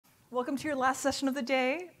Welcome to your last session of the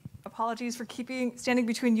day. Apologies for standing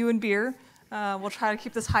between you and beer. We'll try to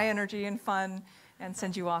keep this high energy and fun and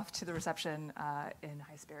send you off to the reception in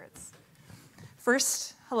high spirits.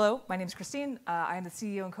 First, hello, my name is Christine. I am the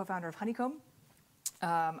CEO and co-founder of Honeycomb.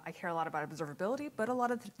 I care a lot about observability, but a lot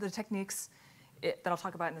of the techniques that I'll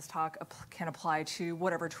talk about in this talk can apply to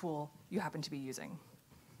whatever tool you happen to be using.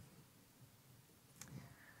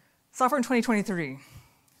 Software in 2023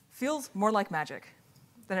 feels more like magic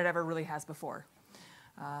than it ever really has before.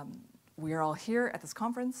 We are all here at this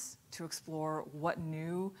conference to explore what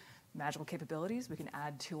new magical capabilities we can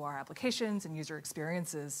add to our applications and user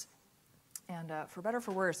experiences. And for better or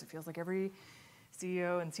for worse, it feels like every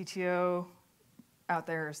CEO and CTO out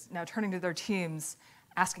there is now turning to their teams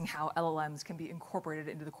asking how LLMs can be incorporated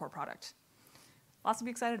into the core product. Lots to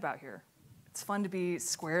be excited about here. It's fun to be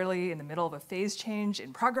squarely in the middle of a phase change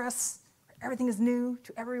in progress, where everything is new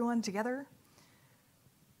to everyone together.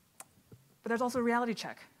 But there's also a reality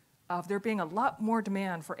check of there being a lot more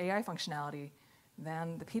demand for AI functionality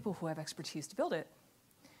than the people who have expertise to build it.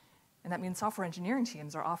 And that means software engineering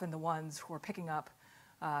teams are often the ones who are picking up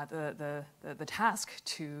the task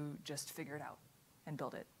to just figure it out and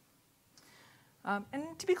build it.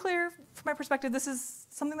 And to be clear, from my perspective, this is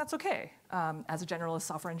something that's okay. As a generalist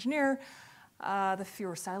software engineer, the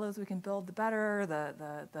fewer silos we can build, the better.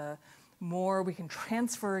 The more we can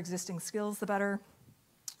transfer existing skills, the better.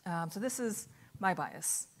 So this is my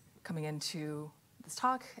bias coming into this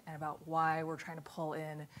talk and about why we're trying to pull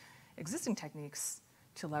in existing techniques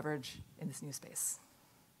to leverage in this new space.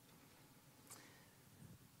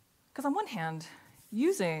 Because on one hand,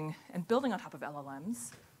 using and building on top of LLMs,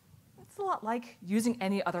 it's a lot like using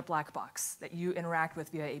any other black box that you interact with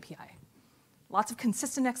via API. Lots of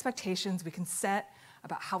consistent expectations we can set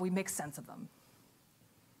about how we make sense of them.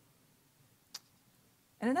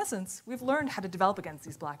 And in essence, we've learned how to develop against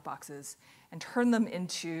these black boxes and turn them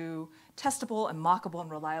into testable and mockable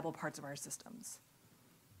and reliable parts of our systems.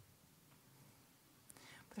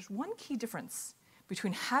 But there's one key difference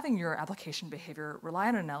between having your application behavior rely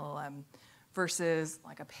on an LLM versus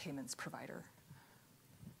like a payments provider.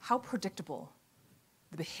 How predictable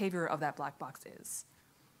the behavior of that black box is.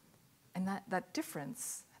 And that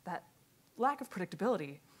difference, that lack of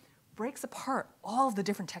predictability, breaks apart all of the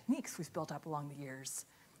different techniques we've built up along the years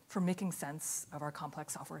for making sense of our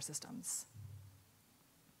complex software systems.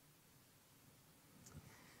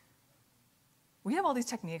 We have all these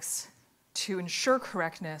techniques to ensure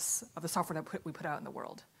correctness of the software that we put out in the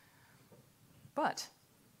world. But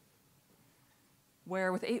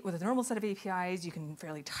where with a normal set of APIs, you can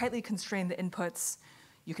fairly tightly constrain the inputs,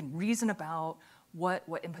 you can reason about what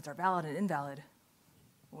inputs are valid and invalid.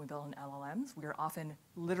 When we build in LLMs, we are often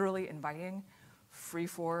literally inviting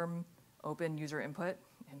free-form, open user input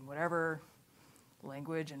in whatever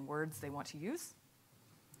language and words they want to use.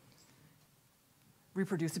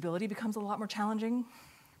 Reproducibility becomes a lot more challenging.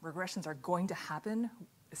 Regressions are going to happen,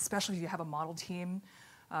 especially if you have a model team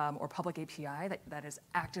or public API that is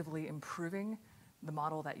actively improving the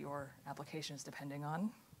model that your application is depending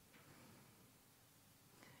on.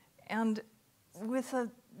 And with a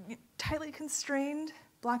tightly constrained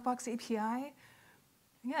black box API,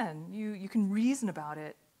 again, you can reason about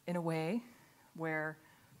it in a way where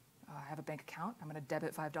I have a bank account, I'm going to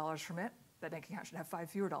debit $5 from it, that bank account should have $5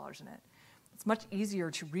 fewer in it. It's much easier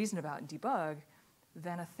to reason about and debug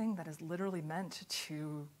than a thing that is literally meant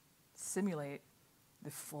to simulate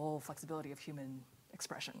the full flexibility of human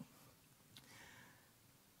expression.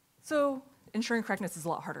 So ensuring correctness is a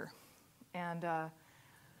lot harder. And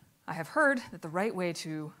I have heard that the right way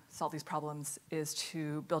to solve these problems is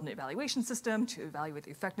to build an evaluation system to evaluate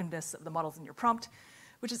the effectiveness of the models in your prompt,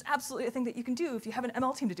 which is absolutely a thing that you can do if you have an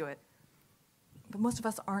ML team to do it. But most of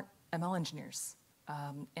us aren't ML engineers.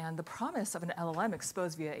 And the promise of an LLM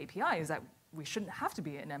exposed via API is that we shouldn't have to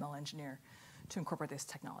be an ML engineer to incorporate this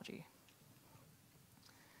technology.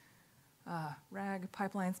 RAG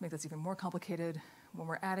pipelines make this even more complicated when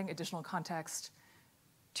we're adding additional context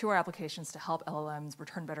to our applications to help LLMs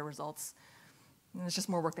return better results. And it's just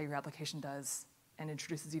more work that your application does and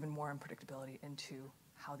introduces even more unpredictability into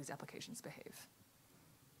how these applications behave.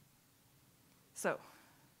 So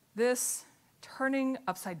this turning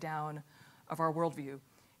upside down of our worldview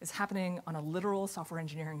is happening on a literal software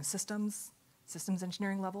engineering systems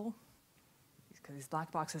engineering level, because these black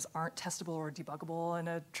boxes aren't testable or debuggable in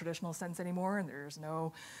a traditional sense anymore, and there's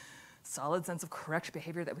no solid sense of correct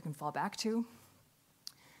behavior that we can fall back to.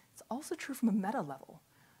 It's also true from a meta level.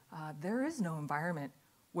 There is no environment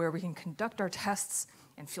where we can conduct our tests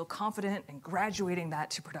and feel confident in graduating that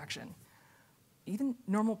to production. even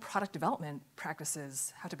normal product development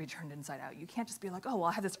practices have to be turned inside out. You can't just be like, oh, well,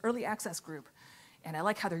 I have this early access group, and I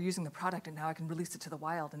like how they're using the product, and now I can release it to the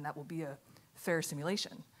wild, and that will be a fair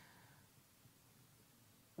simulation.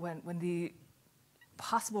 When the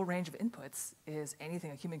possible range of inputs is anything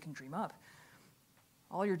a human can dream up,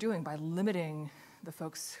 all you're doing by limiting the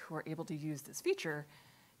folks who are able to use this feature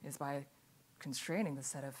is by constraining the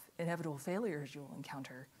set of inevitable failures you will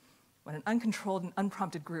encounter when an uncontrolled and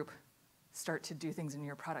unprompted group start to do things in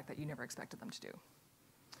your product that you never expected them to do.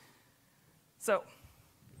 So,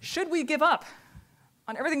 should we give up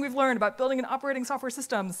on everything we've learned about building and operating software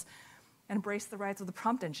systems and embrace the rights of the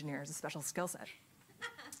prompt engineer as a special skill set?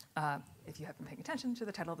 If you have been paying attention to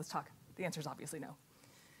the title of this talk, the answer is obviously no.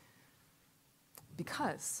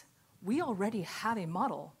 Because we already have a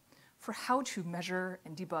model for how to measure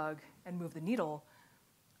and debug and move the needle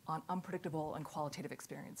on unpredictable and qualitative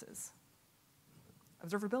experiences.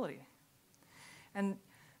 Observability. And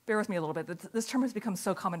bear with me a little bit, this term has become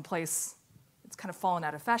so commonplace, it's kind of fallen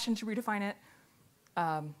out of fashion to redefine it.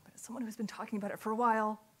 But as someone who's been talking about it for a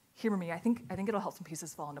while, hear me, I think it'll help some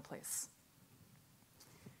pieces fall into place.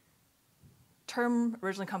 Term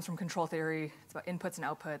originally comes from control theory. It's about inputs and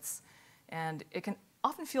outputs, and it can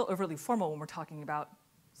often feel overly formal when we're talking about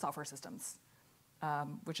software systems,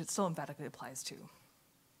 which it still emphatically applies to.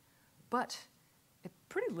 But it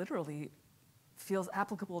pretty literally feels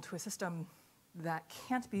applicable to a system that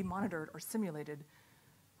can't be monitored or simulated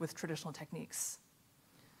with traditional techniques.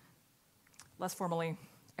 Less formally,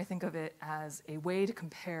 I think of it as a way to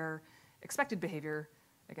compare expected behavior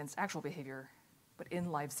against actual behavior, but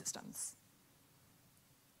in live systems.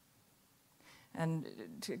 And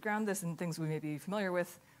to ground this in things we may be familiar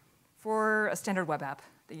with, for a standard web app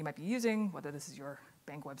that you might be using, whether this is your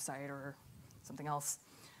bank website or something else,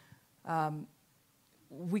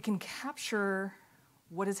 we can capture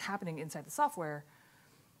what is happening inside the software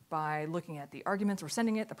by looking at the arguments we're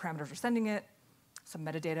sending it, the parameters we're sending it, some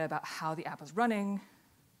metadata about how the app was running,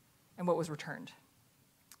 and what was returned.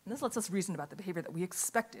 And this lets us reason about the behavior that we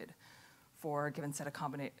expected for a given set of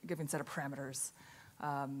parameters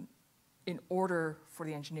in order for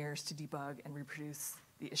the engineers to debug and reproduce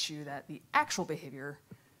the issue that the actual behavior,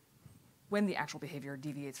 when the actual behavior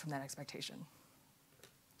deviates from that expectation.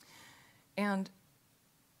 And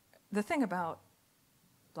the thing about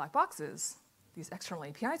black boxes, these external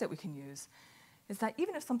APIs that we can use, is that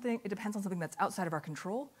even if it depends on something that's outside of our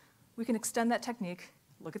control, we can extend that technique,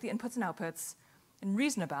 look at the inputs and outputs, and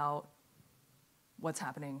reason about what's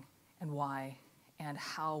happening and why, and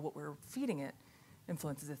how what we're feeding it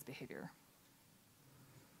influences its behavior.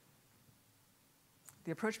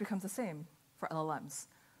 The approach becomes the same for LLMs,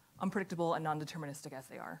 unpredictable and non-deterministic as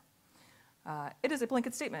they are. It is a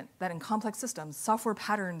blanket statement that in complex systems, software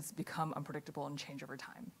patterns become unpredictable and change over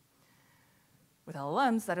time. With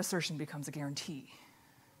LLMs, that assertion becomes a guarantee.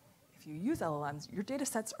 If you use LLMs, your data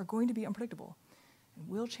sets are going to be unpredictable and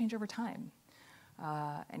will change over time.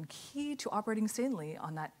 And key to operating sanely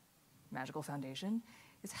on that magical foundation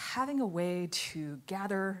is having a way to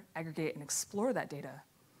gather, aggregate, and explore that data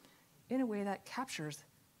in a way that captures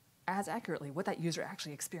as accurately what that user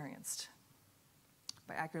actually experienced.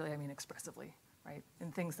 By accurately, I mean expressively, right?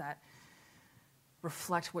 In things that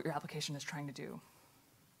reflect what your application is trying to do.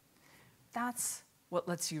 That's what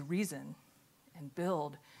lets you reason and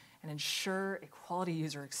build and ensure a quality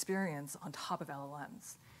user experience on top of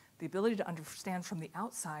LLMs. The ability to understand from the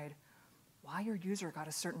outside why your user got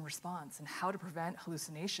a certain response and how to prevent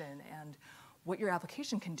hallucination and what your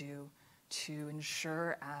application can do to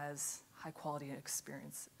ensure as high quality an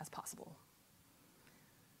experience as possible.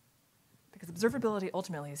 Because observability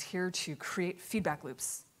ultimately is here to create feedback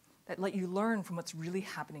loops that let you learn from what's really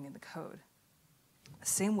happening in the code. The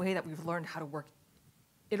same way that we've learned how to work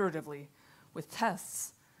iteratively with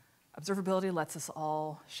tests, observability lets us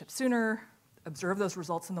all ship sooner, observe those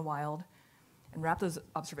results in the wild, and wrap those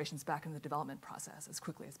observations back in the development process as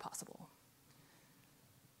quickly as possible.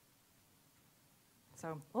 So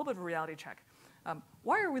a little bit of a reality check.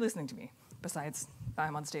 Why are we listening to me, besides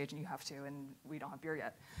I'm on stage and you have to and we don't have beer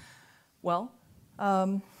yet? Well,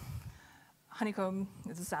 Honeycomb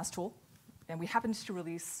is a SaaS tool, and we happened to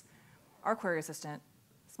release our query assistant,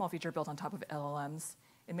 small feature built on top of LLMs,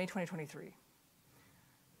 in May 2023.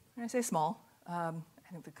 When I say small, I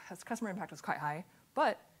think the customer impact was quite high,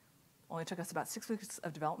 but only took us about 6 weeks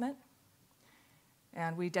of development,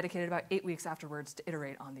 and we dedicated about 8 weeks afterwards to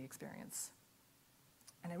iterate on the experience.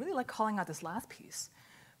 And I really like calling out this last piece,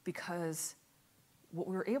 because what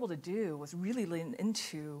we were able to do was really lean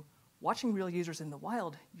into watching real users in the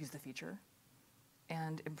wild use the feature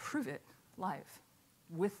and improve it live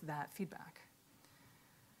with that feedback.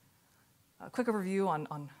 A quick overview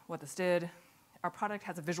on what this did. Our product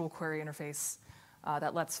has a visual query interface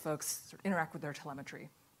that lets folks sort of interact with their telemetry.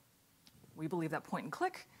 We believe that point and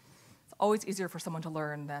click is always easier for someone to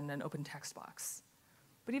learn than an open text box.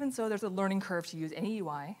 But even so, there's a learning curve to use any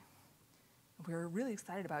UI. We're really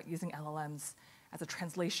excited about using LLMs as a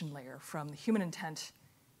translation layer from the human intent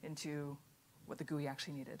into what the GUI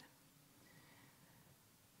actually needed.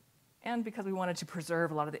 And because we wanted to preserve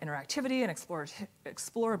a lot of the interactivity and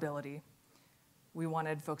explorability, we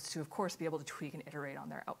wanted folks to, of course, be able to tweak and iterate on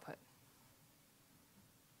their output.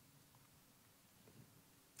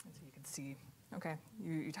 And so you can see, okay,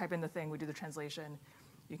 you type in the thing, we do the translation,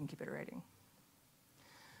 you can keep iterating.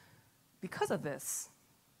 Because of this,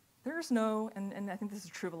 there's no, and I think this is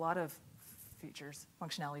true of a lot of features,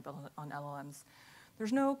 functionality built on LLMs,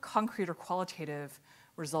 there's no concrete or qualitative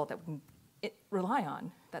result that we can rely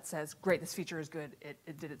on that says, great, this feature is good,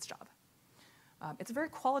 it did its job. It's a very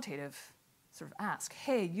qualitative sort of ask,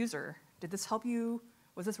 hey, user, did this help you?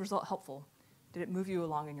 Was this result helpful? Did it move you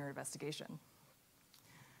along in your investigation?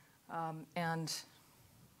 And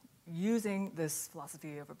using this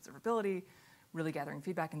philosophy of observability, really gathering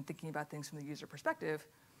feedback and thinking about things from the user perspective,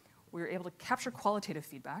 we were able to capture qualitative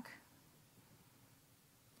feedback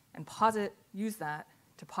and use that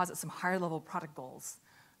to posit some higher level product goals,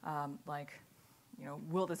 like,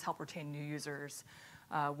 will this help retain new users?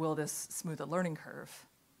 Will this smooth the learning curve?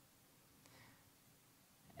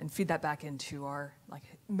 And feed that back into our,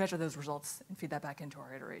 measure those results and feed that back into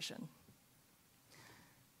our iteration.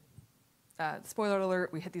 Spoiler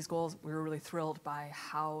alert, we hit these goals. We were really thrilled by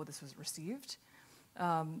how this was received.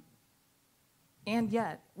 And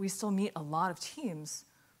yet, we still meet a lot of teams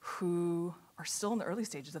who are still in the early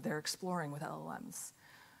stages of their exploring with LLMs,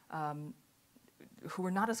 who were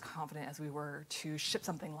not as confident as we were to ship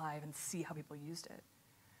something live and see how people used it.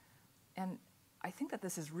 And I think that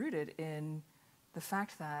this is rooted in the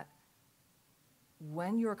fact that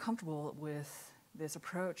when you're comfortable with this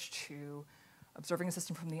approach to observing a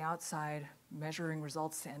system from the outside, measuring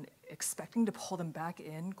results, and expecting to pull them back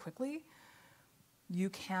in quickly, you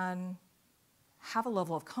can have a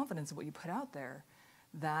level of confidence in what you put out there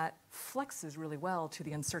that flexes really well to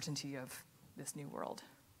the uncertainty of this new world.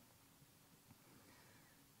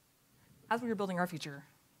 As we were building our feature,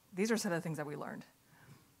 these are a set of things that we learned.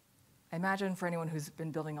 I imagine for anyone who's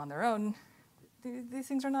been building on their own, these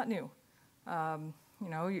things are not new.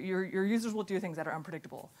 Your users will do things that are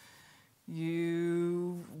unpredictable.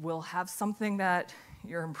 You will have something that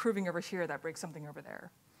you're improving over here that breaks something over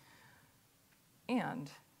there. And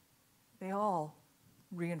they all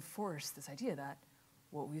reinforce this idea that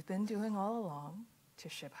what we've been doing all along to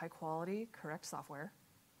ship high quality, correct software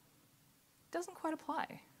doesn't quite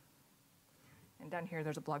apply. And down here,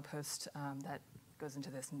 there's a blog post that goes into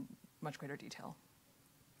this in much greater detail.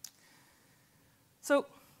 So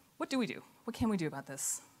what do we do? What can we do about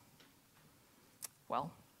this?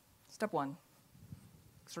 Well, step one,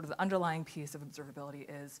 sort of the underlying piece of observability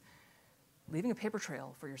is leaving a paper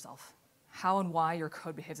trail for yourself, how and why your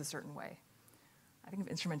code behaves a certain way. I think of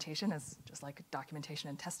instrumentation as just like documentation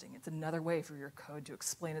and testing. It's another way for your code to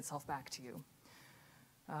explain itself back to you.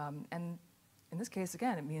 And in this case,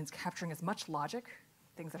 again, it means capturing as much logic,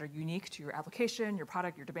 things that are unique to your application, your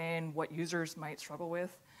product, your domain, what users might struggle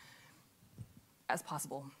with, as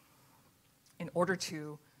possible in order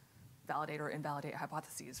to validate or invalidate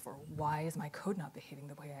hypotheses for why is my code not behaving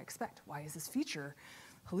the way I expect? Why is this feature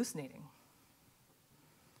hallucinating?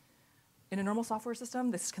 In a normal software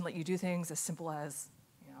system, this can let you do things as simple as,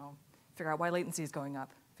 figure out why latency is going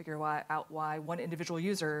up, figure out why one individual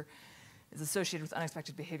user is associated with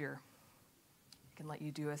unexpected behavior. It can let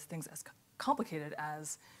you do things as complicated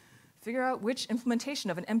as figure out which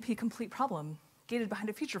implementation of an MP complete problem gated behind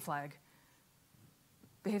a feature flag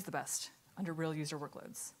behaves the best under real user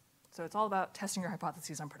workloads. So it's all about testing your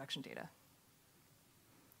hypotheses on production data.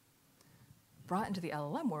 Brought into the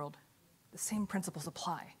LLM world, the same principles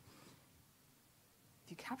apply.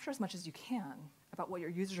 If you capture as much as you can about what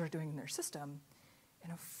your users are doing in their system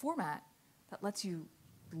in a format that lets you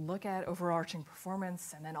look at overarching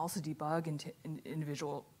performance and then also debug into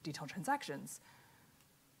individual detailed transactions,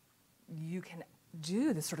 you can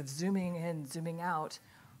do this sort of zooming in, zooming out,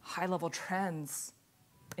 high-level trends,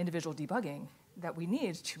 individual debugging that we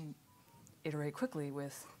need to iterate quickly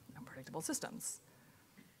with unpredictable systems.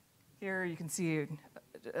 Here you can see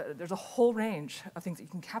there's a whole range of things that you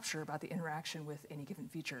can capture about the interaction with any given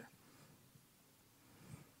feature.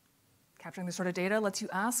 Capturing this sort of data lets you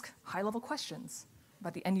ask high-level questions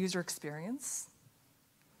about the end-user experience,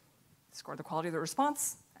 score the quality of the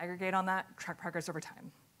response, aggregate on that, track progress over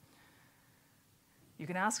time. You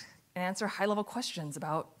can ask and answer high-level questions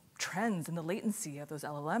about trends in the latency of those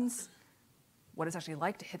LLMs, what it's actually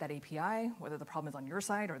like to hit that API, whether the problem is on your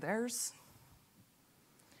side or theirs.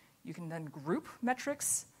 You can then group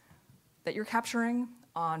metrics that you're capturing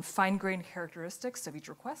on fine-grained characteristics of each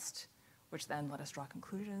request, which then let us draw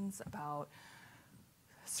conclusions about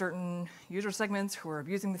certain user segments who are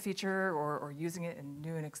abusing the feature or using it in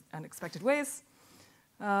new and unexpected ways,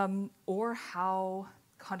 or how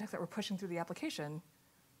context that we're pushing through the application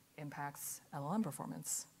impacts LLM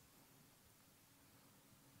performance.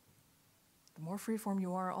 The more freeform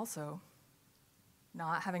you are also,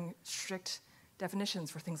 not having strict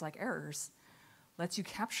definitions for things like errors lets you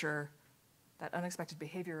capture that unexpected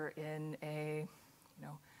behavior in a,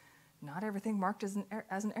 not everything marked as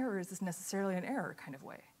an error is necessarily an error kind of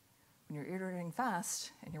way. When you're iterating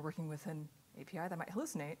fast and you're working with an API that might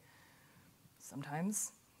hallucinate,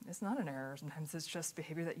 sometimes it's not an error. Sometimes it's just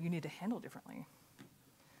behavior that you need to handle differently.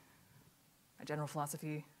 My general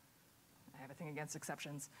philosophy, I have a thing against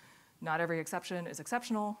exceptions. Not every exception is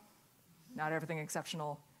exceptional. Not everything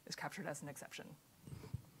exceptional is captured as an exception.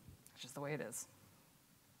 It's just the way it is.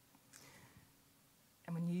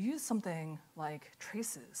 And when you use something like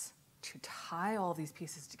traces to tie all these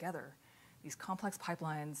pieces together, these complex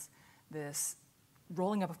pipelines, this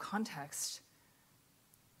rolling up of context,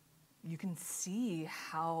 you can see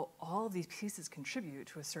how all of these pieces contribute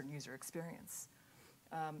to a certain user experience.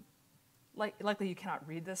 Likely you cannot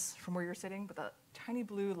read this from where you're sitting, but the tiny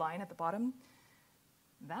blue line at the bottom,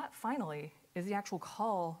 that finally is the actual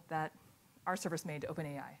call that our service made to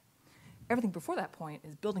OpenAI. Everything before that point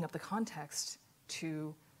is building up the context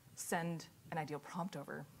to send an ideal prompt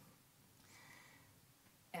over.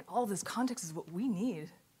 And all this context is what we need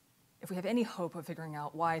if we have any hope of figuring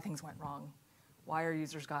out why things went wrong, why our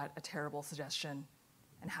users got a terrible suggestion,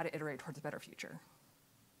 and how to iterate towards a better future.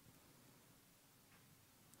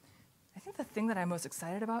 I think the thing that I'm most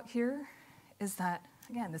excited about here is that,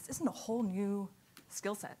 again, this isn't a whole new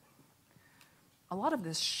skill set. A lot of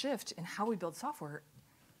this shift in how we build software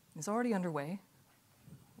is already underway.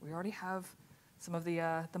 We already have some of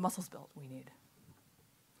the muscles built we need.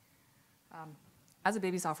 As a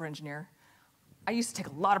baby software engineer, I used to take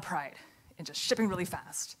a lot of pride in just shipping really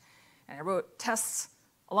fast. And I wrote tests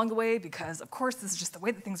along the way because, of course, this is just the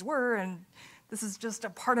way that things were, and this is just a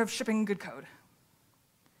part of shipping good code.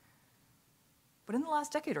 But in the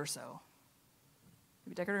last decade or so,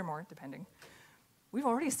 maybe a decade or more, depending, we've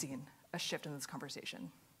already seen a shift in this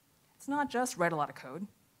conversation. It's not just write a lot of code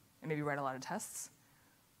and maybe write a lot of tests.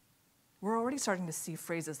 We're already starting to see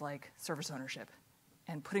phrases like service ownership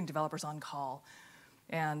and putting developers on call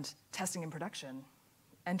and testing in production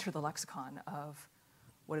enter the lexicon of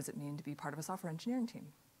what does it mean to be part of a software engineering team.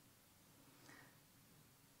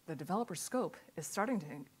 The developer scope is starting to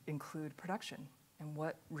include production and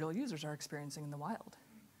what real users are experiencing in the wild.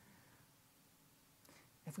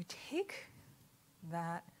 If we take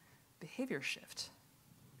that behavior shift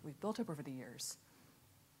we've built up over the years,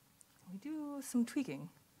 we do some tweaking,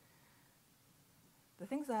 the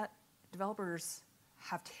things that developers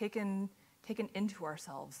have taken into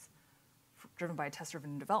ourselves, driven by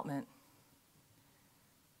test-driven development,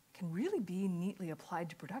 can really be neatly applied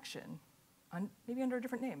to production, maybe under a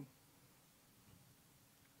different name,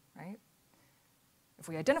 right? If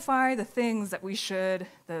we identify the things that we should,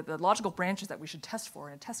 the logical branches that we should test for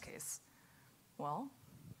in a test case, well,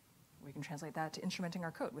 we can translate that to instrumenting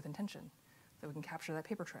our code with intention, so we can capture that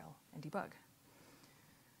paper trail and debug.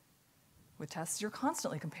 With tests, you're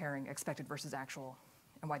constantly comparing expected versus actual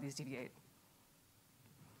and why these deviate.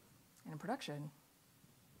 And in production,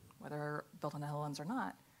 whether built on LLMs or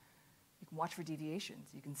not, you can watch for deviations.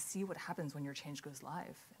 You can see what happens when your change goes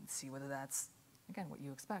live and see whether that's, again, what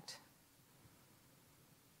you expect.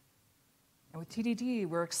 And with TDD,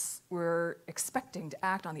 we're expecting to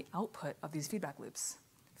act on the output of these feedback loops.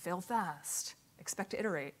 Fail fast, expect to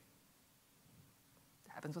iterate.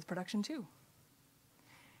 That happens with production too.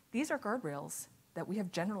 These are guardrails that we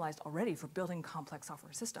have generalized already for building complex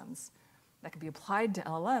software systems that can be applied to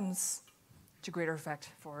LLMs to greater effect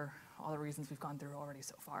for all the reasons we've gone through already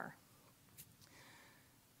so far.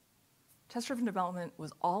 Test-driven development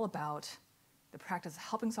was all about the practice of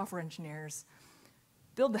helping software engineers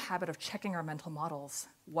build the habit of checking our mental models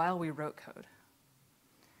while we wrote code.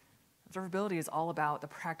 Observability is all about the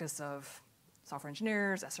practice of software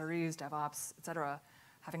engineers, SREs, DevOps, et cetera,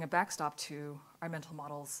 having a backstop to our mental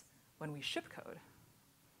models when we ship code.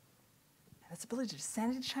 And this ability to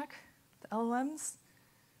sanity check the LLMs,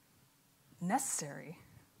 necessary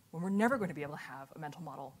when we're never going to be able to have a mental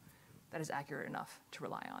model that is accurate enough to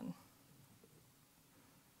rely on.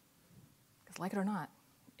 Because like it or not,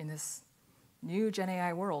 in this new Gen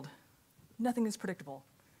AI world, nothing is predictable.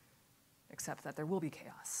 except that there will be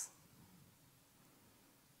chaos.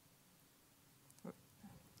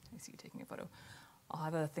 I see you taking a photo. I'll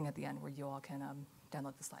have a thing at the end where you all can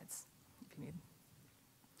download the slides if you need.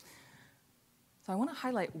 So I want to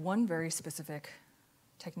highlight one very specific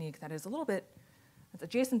technique that is a little bit, it's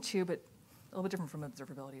adjacent to, but a little bit different from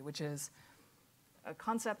observability, which is a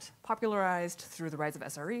concept popularized through the rise of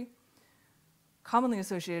SRE, commonly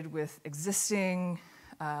associated with existing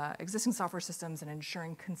software systems and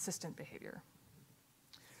ensuring consistent behavior.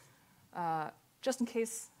 Just in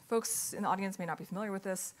case folks in the audience may not be familiar with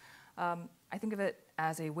this, I think of it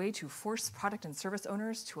as a way to force product and service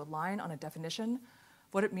owners to align on a definition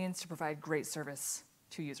of what it means to provide great service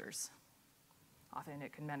to users. Often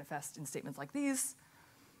it can manifest in statements like these,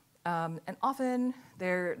 and often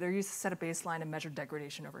they're used to set a baseline and measure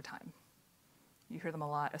degradation over time. You hear them a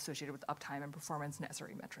lot associated with uptime and performance and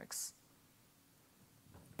SRE metrics.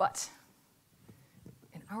 But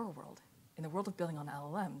in our world, in the world of building on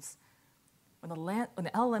LLMs, when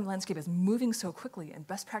the LLM landscape is moving so quickly and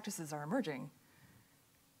best practices are emerging,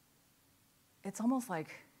 it's almost like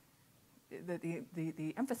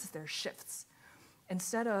the emphasis there shifts.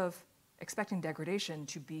 Instead of expecting degradation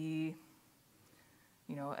to be,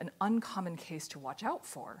 an uncommon case to watch out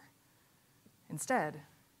for, instead,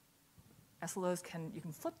 SLOs you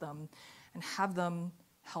can flip them and have them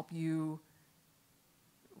help you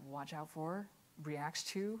watch out for, react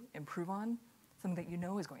to, improve on something that you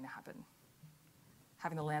know is going to happen.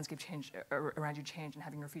 Having the landscape change around you change and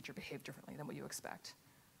having your feature behave differently than what you expect.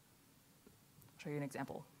 I'll show you an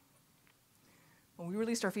example. When we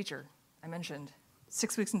released our feature, I mentioned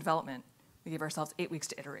 6 weeks in development. We gave ourselves 8 weeks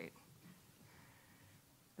to iterate.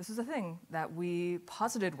 This is a thing that we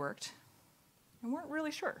posited worked and weren't really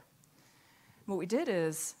sure. What we did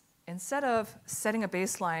is, instead of setting a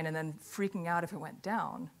baseline and then freaking out if it went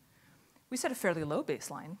down, we set a fairly low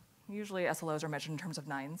baseline. Usually SLOs are measured in terms of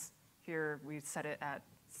 9s. Here we set it at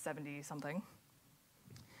 70-something.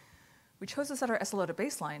 We chose to set our SLO to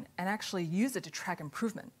baseline and actually use it to track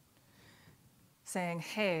improvement, saying,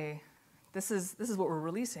 hey, this is what we're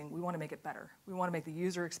releasing. We want to make it better. We want to make the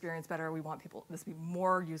user experience better. We want this to be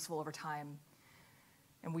more useful over time.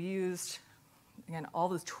 And we used, again, all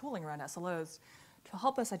this tooling around SLOs to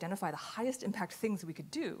help us identify the highest impact things we could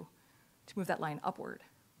do to move that line upward.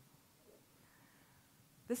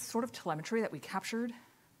 This sort of telemetry that we captured,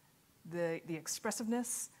 the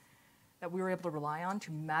expressiveness that we were able to rely on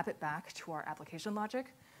to map it back to our application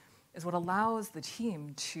logic is what allows the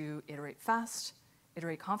team to iterate fast,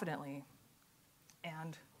 iterate confidently,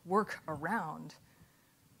 and work around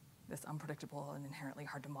this unpredictable and inherently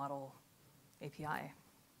hard to model API.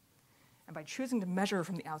 And by choosing to measure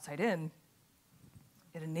from the outside in,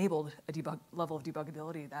 it enabled a level of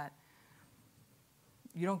debuggability that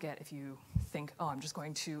you don't get if you think, oh, I'm just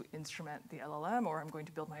going to instrument the LLM or I'm going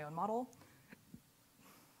to build my own model.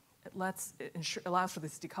 It allows for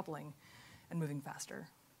this decoupling and moving faster.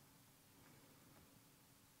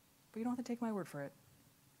 But you don't have to take my word for it.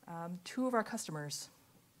 2 of our customers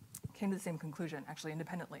came to the same conclusion, actually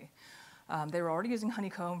independently. They were already using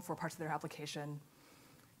Honeycomb for parts of their application.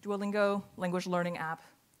 Duolingo, language learning app,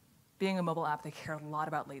 being a mobile app, they care a lot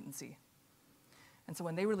about latency. And so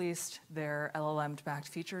when they released their LLM-backed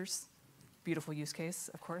features, beautiful use case,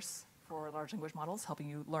 of course, for large language models, helping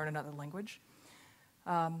you learn another language,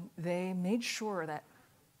 they made sure that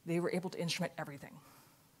they were able to instrument everything.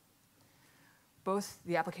 Both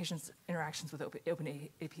the application's interactions with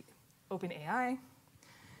OpenAI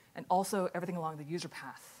and also everything along the user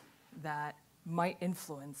path that might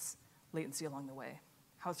influence latency along the way,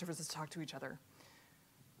 how services talk to each other,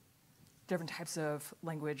 different types of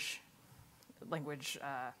which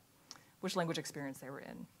language experience they were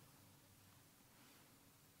in.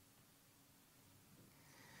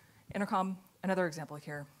 Intercom, another example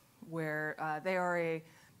here, where they are a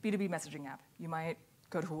B2B messaging app. You might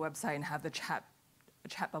go to a website and have a chat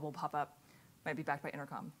bubble pop up, might be backed by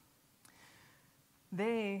Intercom.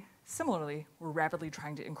 They, similarly, were rapidly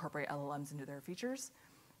trying to incorporate LLMs into their features,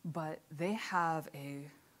 but they have a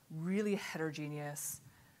really heterogeneous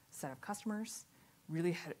set of customers,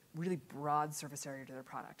 really broad surface area to their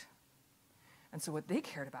product. And so what they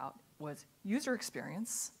cared about was user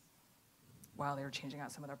experience while they were changing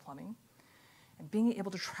out some of their plumbing, and being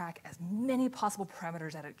able to track as many possible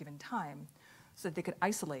parameters at a given time so that they could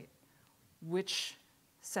isolate which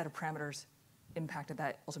set of parameters impacted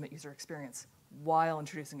that ultimate user experience while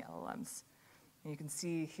introducing LLMs. And you can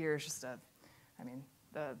see here is just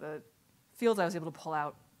the fields I was able to pull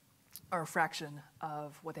out are a fraction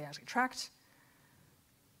of what they actually tracked.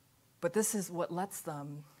 But this is what lets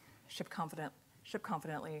them ship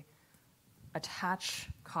confidently attach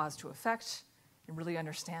cause to effect and really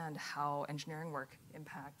understand how engineering work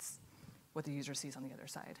impacts what the user sees on the other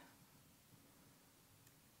side.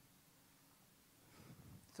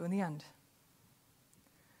 So in the end,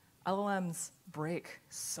 LLMs break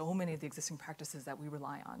so many of the existing practices that we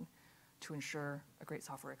rely on to ensure a great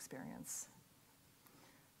software experience.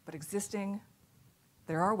 But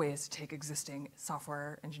there are ways to take existing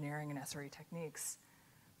software engineering and SRE techniques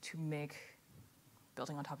to make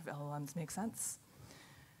building on top of LLMs make sense.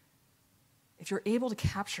 If you're able to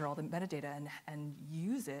capture all the metadata and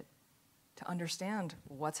use it to understand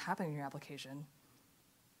what's happening in your application,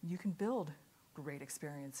 you can build great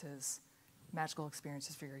experiences, magical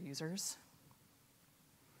experiences for your users.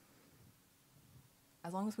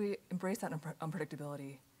 As long as we embrace that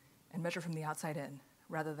unpredictability and measure from the outside in,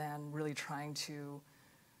 rather than really trying to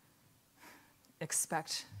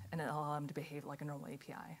expect an LLM to behave like a normal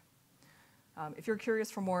API. If you're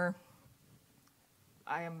curious for more,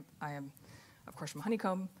 I am, of course, from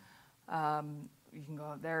Honeycomb. You can go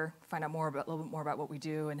out there, find out a little bit more about what we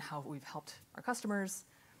do and how we've helped our customers.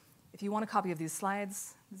 If you want a copy of these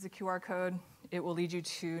slides, this is a QR code. It will lead you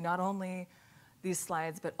to not only these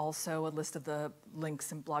slides, but also a list of the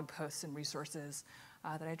links and blog posts and resources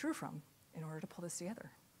that I drew from in order to pull this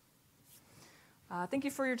together. Thank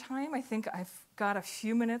you for your time. I think I've got a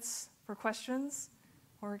few minutes for questions,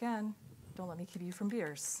 or again, don't let me keep you from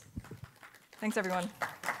beers. Thanks, everyone.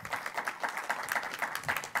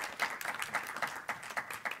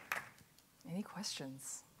 Any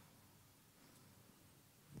questions?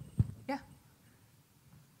 Yeah.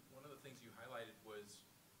 One of the things you highlighted was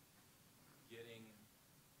getting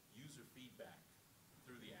user feedback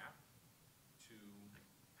through the app to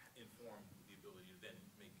inform the ability to then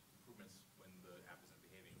make improvements when the app isn't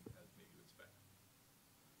behaving as maybe you expect.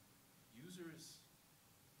 Users,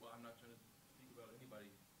 well, I'm not trying to speak about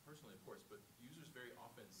anybody personally, of course, but users very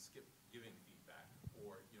often skip giving feedback,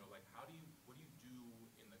 or like what do you do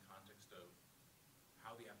in the context of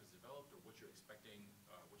how the app is developed, or what you're expecting,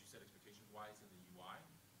 what you set expectations-wise in the UI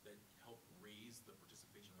that help raise the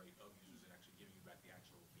participation rate of users in actually giving you back the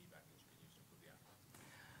actual feedback that you can use to improve the app?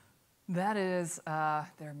 That is,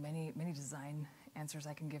 there are many design answers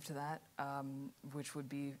I can give to that, which would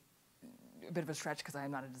be a bit of a stretch because I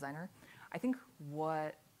am not a designer. I think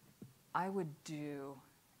what I would do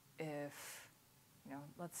if,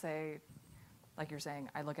 let's say, like you're saying,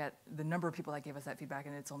 I look at the number of people that gave us that feedback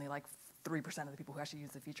and it's only like 3% of the people who actually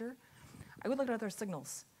use the feature, I would look at other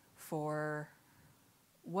signals for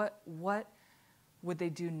what would they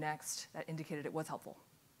do next that indicated it was helpful.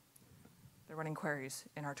 They're running queries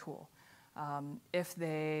in our tool. If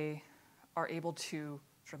they are able to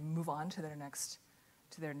sort of move on to their next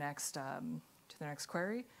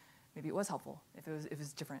query, maybe it was helpful. If it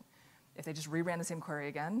was different, if they just reran the same query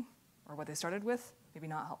again, or what they started with, maybe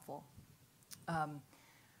not helpful. I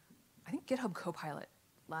think GitHub Copilot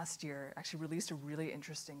last year actually released a really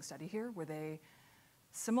interesting study here where they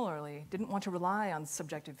similarly didn't want to rely on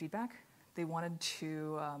subjective feedback. They wanted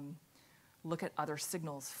to look at other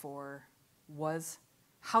signals for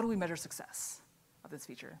how do we measure success of this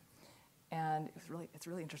feature? And it's a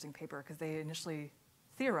really interesting paper because they initially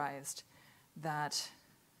theorized that,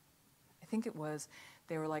 I think it was,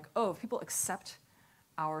 they were like, oh, if people accept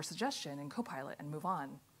our suggestion in Copilot and move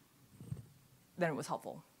on, then it was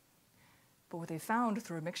helpful. But what they found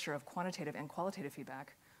through a mixture of quantitative and qualitative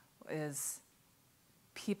feedback is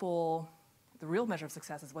the real measure of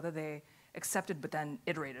success is whether they accepted but then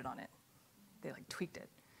iterated on it. They tweaked it.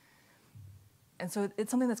 And so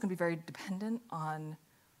it's something that's going to be very dependent on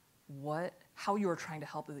how you are trying to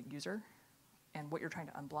help the user and what you're trying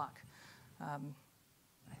to unblock. I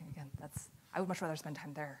think, again, I would much rather spend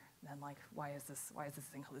time there than why is this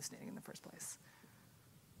thing hallucinating in the first place?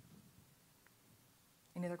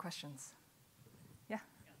 Any other questions? Yeah?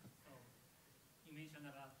 Yeah. So you mentioned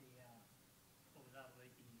about the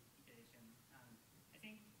observability iteration, and I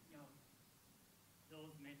think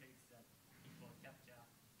those metrics that people capture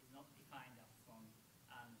is not defined up front,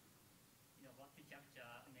 and what to capture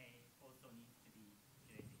may also need to be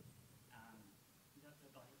iterated. That's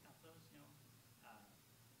a valid approach.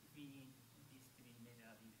 If we need this to be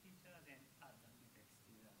measured in the future, then add that metrics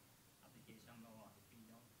to the application, or if we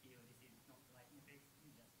don't feel this is not the right metrics,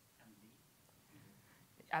 we just can leave.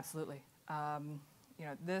 Absolutely.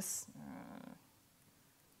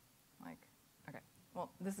 Okay,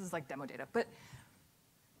 well, this is demo data, but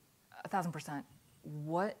 1,000%,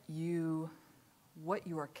 what you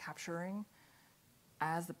are capturing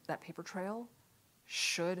as that paper trail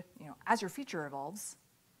should, as your feature evolves,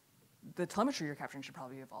 the telemetry you're capturing should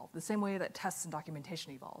probably evolve, the same way that tests and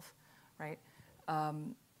documentation evolve, right?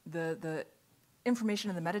 The information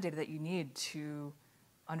in the metadata that you need to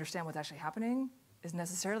understand what's actually happening is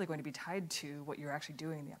necessarily going to be tied to what you're actually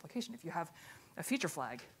doing in the application. If you have a feature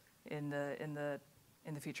flag in the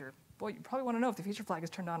feature, boy, you probably want to know if the feature flag is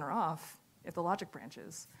turned on or off, if the logic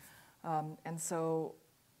branches. And so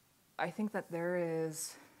I think that there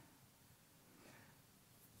is,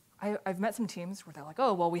 I've met some teams where they're like,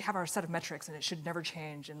 oh, well, we have our set of metrics and it should never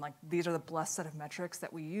change, and like these are the blessed set of metrics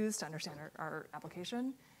that we use to understand our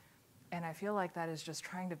application. And I feel like that is just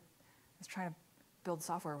trying to build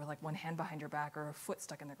software with like one hand behind your back or a foot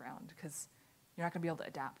stuck in the ground, because you're not going to be able to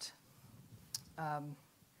adapt.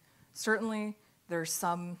 Certainly, there's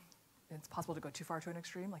some, it's possible to go too far to an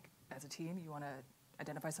extreme. Like as a team, you want to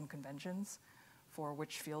identify some conventions for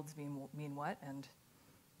which fields mean what, and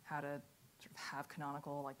how to sort of have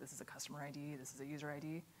canonical, like this is a customer ID, this is a user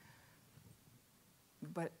ID.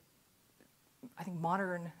 But I think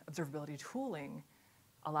modern observability tooling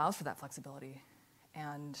allows for that flexibility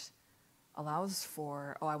and allows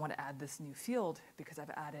for, oh, I want to add this new field because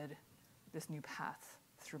I've added this new path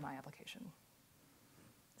through my application.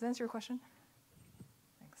 Does that answer your question?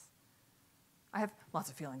 Thanks. I have lots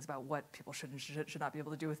of feelings about what people should and should not be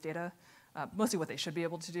able to do with data, mostly what they should be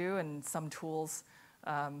able to do, and some tools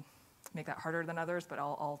make that harder than others, but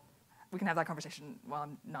we can have that conversation while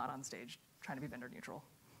I'm not on stage trying to be vendor neutral.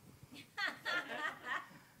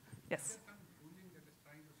 Yes?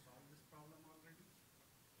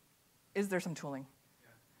 Is there some tooling? Yeah.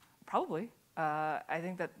 Probably. I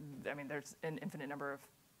think that, I mean, there's an infinite number of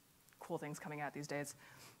cool things coming out these days.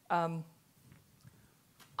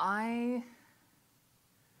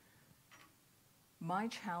 My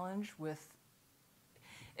challenge with,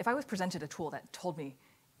 if I was presented a tool that told me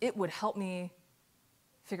it would help me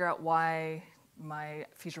figure out why my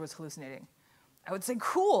feature was hallucinating, I would say,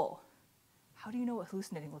 cool. How do you know what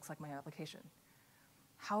hallucinating looks like in my application?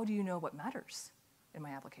 How do you know what matters in my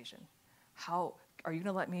application? How are you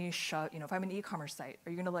going to let me shove, if I'm an e-commerce site, are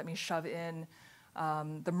you going to let me shove in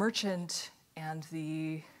the merchant and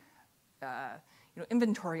the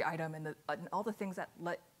inventory item and all the things that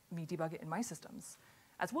let me debug it in my systems,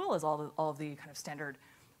 as well as all of the kind of standard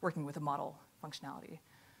working with a model functionality?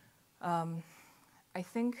 I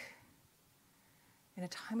think in a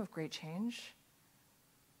time of great change,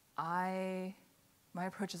 my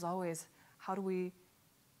approach is always, how do we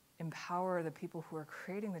empower the people who are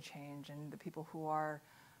creating the change and the people who are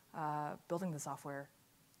building the software,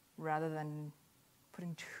 rather than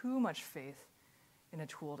putting too much faith in a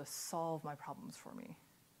tool to solve my problems for me.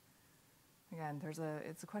 Again,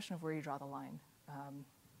 it's a question of where you draw the line.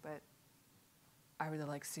 But I really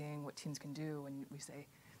like seeing what teams can do when we say,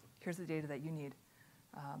 here's the data that you need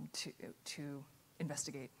to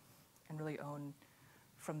investigate and really own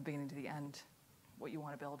from the beginning to the end what you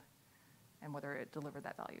want to build and whether it delivered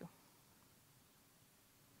that value.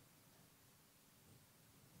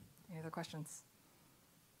 Any other questions?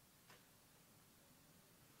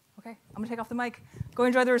 Okay, I'm gonna take off the mic. Go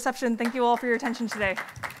enjoy the reception. Thank you all for your attention today.